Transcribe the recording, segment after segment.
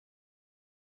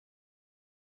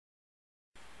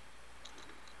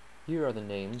Here are the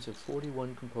names of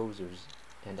 41 composers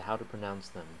and how to pronounce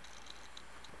them.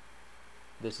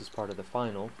 This is part of the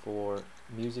final for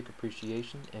Music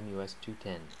Appreciation MUS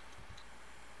 210.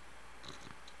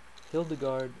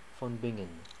 Hildegard von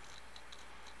Bingen,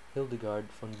 Hildegard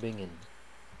von Bingen.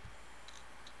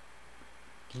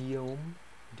 Guillaume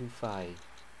Dufay,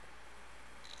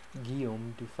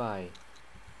 Guillaume Dufay.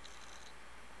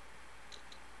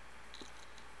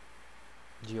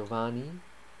 Giovanni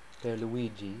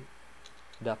Pierluigi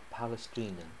da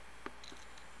Palestrina,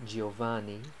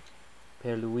 Giovanni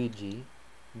Pierluigi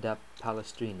da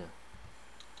Palestrina.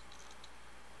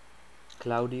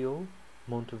 Claudio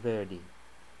Monteverdi,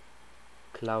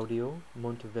 Claudio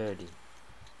Monteverdi.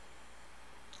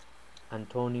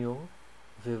 Antonio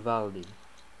Vivaldi,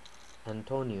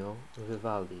 Antonio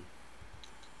Vivaldi.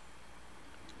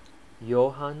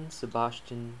 Johann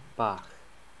Sebastian Bach,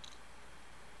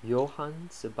 Johann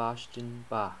Sebastian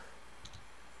Bach.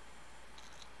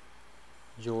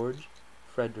 George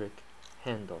Frederick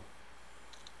Handel,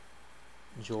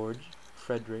 George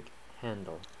Frederick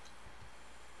Handel.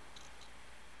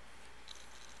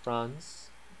 Franz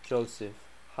Joseph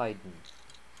Haydn,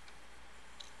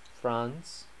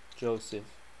 Franz Joseph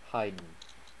Haydn.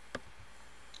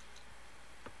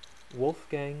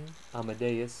 Wolfgang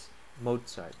Amadeus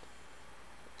Mozart,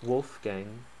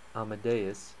 Wolfgang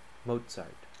Amadeus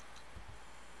Mozart.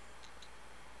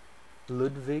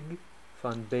 Ludwig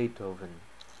van Beethoven,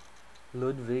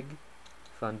 Ludwig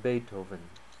van Beethoven.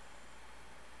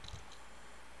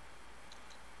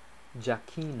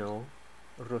 Giacchino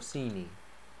Rossini,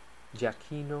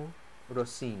 Giacchino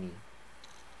Rossini.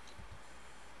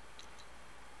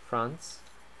 Franz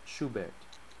Schubert,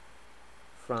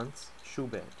 Franz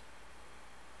Schubert.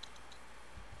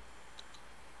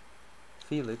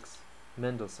 Felix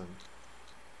Mendelssohn,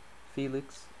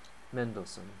 Felix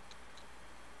Mendelssohn.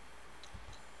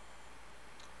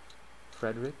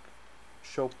 Frederick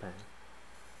Chopin,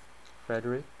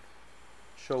 Frederick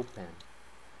Chopin.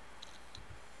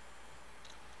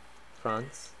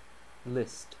 Franz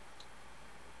Liszt,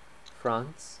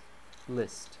 Franz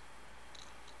Liszt.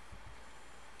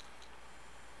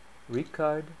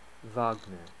 Richard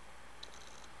Wagner,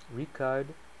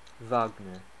 Richard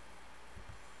Wagner.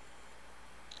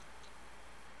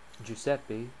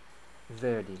 Giuseppe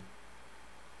Verdi,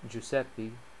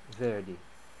 Giuseppe Verdi.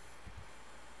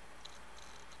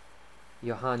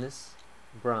 Johannes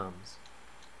Brahms,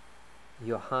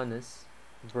 Johannes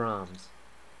Brahms.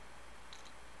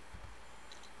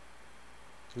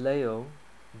 Leo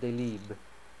Delibes,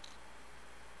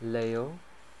 Leo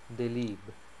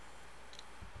Delibes.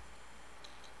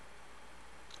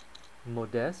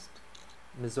 Modest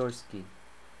Mussorgsky,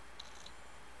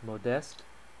 Modest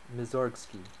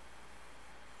Mussorgsky.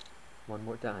 One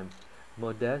more time.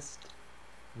 Modest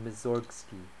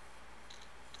Mussorgsky.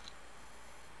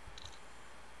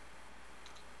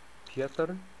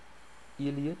 Piotr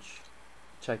Ilyich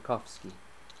Tchaikovsky,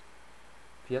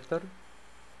 Piotr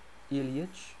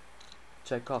Ilyich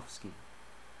Tchaikovsky.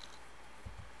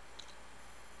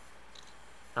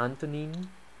 Antonin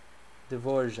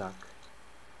Dvorak,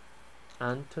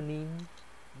 Antonin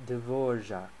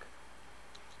Dvorak.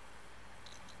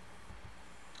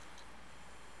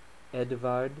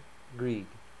 Edvard Grieg,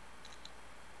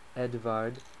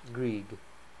 Edvard Grieg.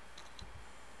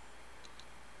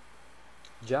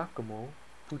 Giacomo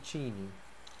Puccini,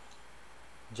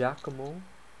 Giacomo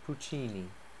Puccini.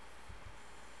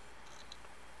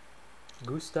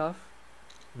 Gustav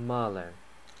Mahler,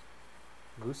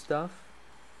 Gustav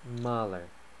Mahler.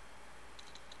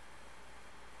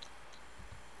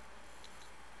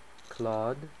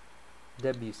 Claude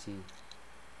Debussy,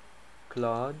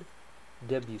 Claude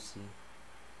Debussy.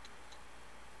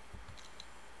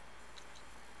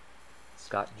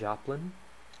 Scott Joplin,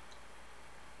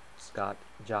 Scott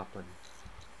Joplin.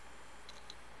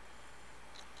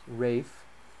 Ralph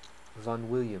Vaughan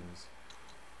Williams,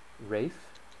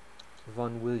 Ralph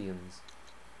Vaughan Williams.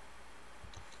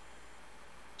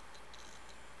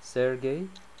 Sergei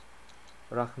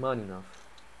Rachmaninoff,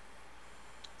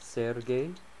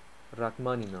 Sergei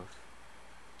Rachmaninoff.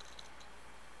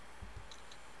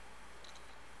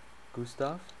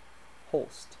 Gustav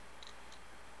Holst,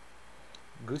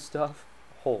 Gustav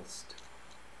Holst.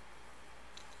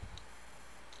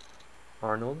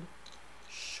 Arnold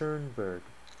Schoenberg,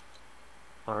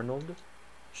 Arnold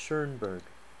Schoenberg.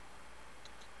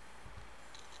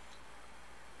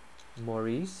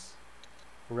 Maurice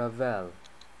Ravel,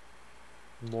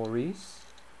 Maurice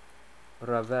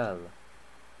Ravel.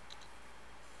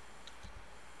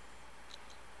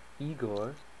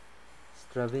 Igor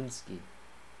Stravinsky,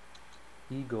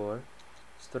 Igor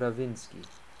Stravinsky.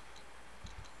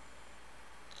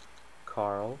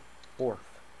 Carl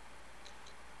Orff.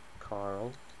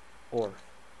 Carl Orff.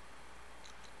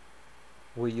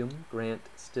 William Grant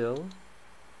Still.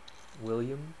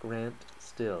 William Grant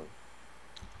Still.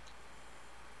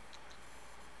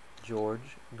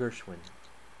 George Gershwin.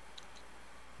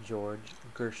 George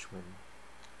Gershwin.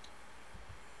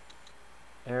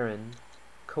 Aaron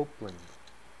Copland.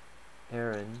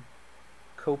 Aaron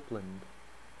Copland.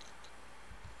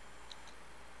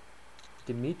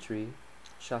 Dmitri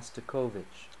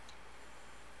Shostakovich.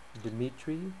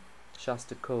 Dmitri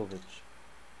Shostakovich.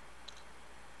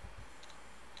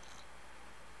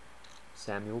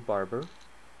 Samuel Barber.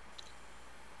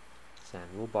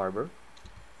 Samuel Barber.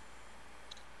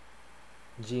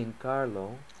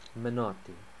 Giancarlo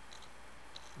Menotti.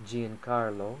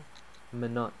 Giancarlo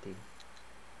Menotti.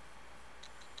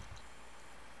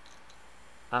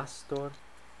 Astor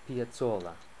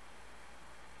Piazzolla.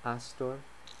 Astor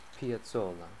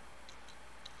Piazzolla.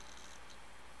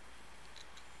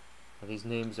 Now, these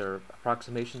names are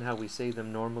approximation how we say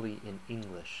them normally in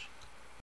English.